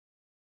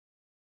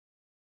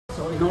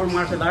in our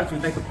martial arts, we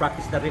like to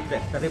practice the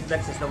reflex. The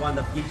reflex is the one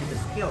that gives you the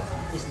skill.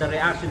 It's the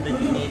reaction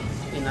that you need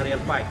in a real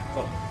fight.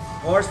 So,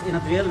 of course, in a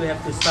drill, we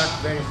have to start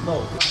very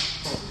slow.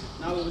 So,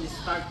 now we will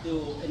start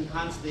to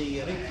enhance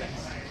the reflex.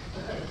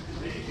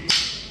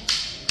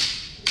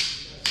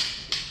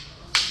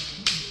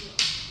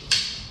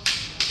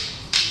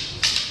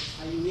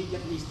 I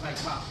immediately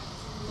strike back.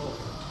 So,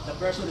 the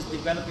person is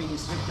developing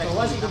his reflex. So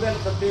once you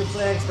develop the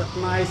reflex, that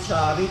nice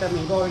rhythm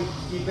and going,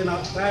 you can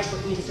now try to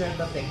insert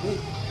the technique.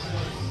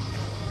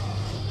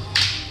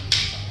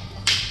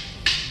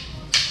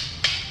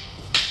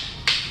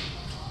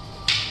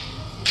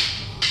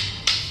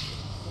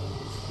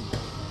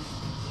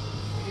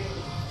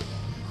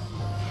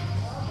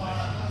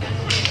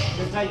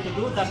 You're trying to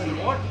do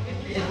doesn't work.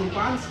 Taking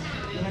punch,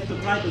 you have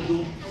to try to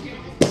do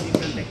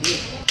different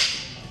technique.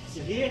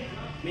 So here,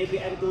 maybe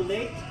I'm too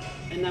late.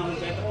 And now we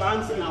get a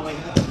punch, and now I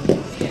have to do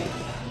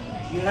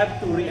this. You have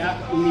to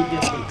react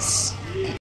immediately.